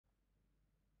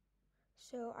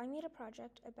So I made a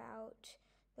project about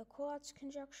the Collatz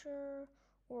conjecture,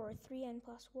 or 3n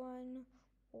plus 1,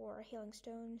 or hailing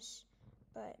stones,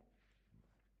 but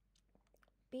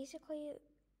basically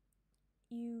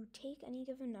you take any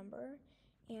given number,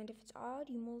 and if it's odd,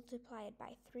 you multiply it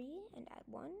by 3 and add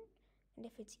 1, and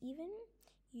if it's even,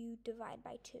 you divide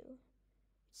by 2. It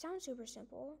sounds super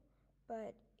simple,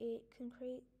 but it can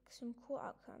create some cool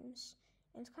outcomes,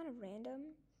 and it's kind of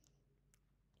random.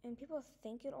 And people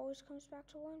think it always comes back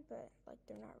to 1, but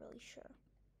they're not really sure.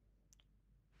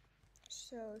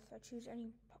 So if I choose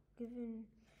any given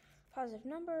positive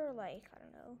number, I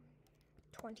don't know,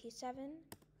 27,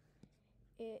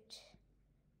 it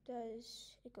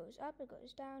goes up, it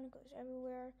goes down, it goes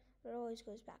everywhere, but it always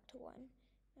goes back to 1.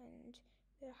 And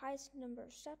the highest number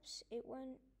of steps it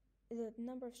went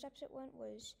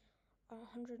was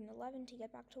 111 to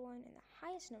get back to 1, and the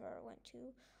highest number it went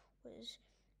to was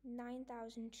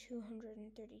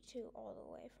 9,232 all the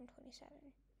way from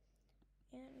 27.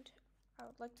 And I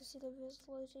would like to see the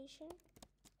visualization,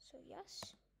 so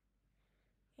yes.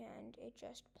 And it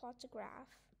just plots a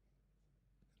graph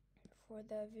for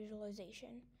the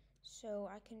visualization. So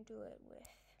I can do it with,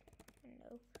 I don't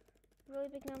know, really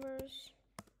big numbers,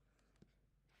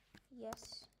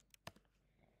 yes,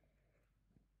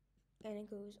 and it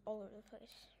goes all over the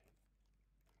place.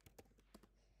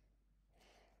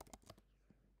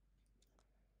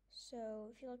 So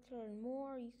if you'd like to learn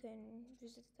more, you can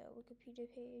visit the Wikipedia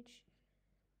page,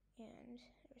 and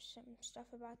there's some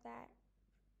stuff about that.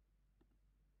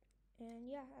 And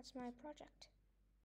yeah, that's my project.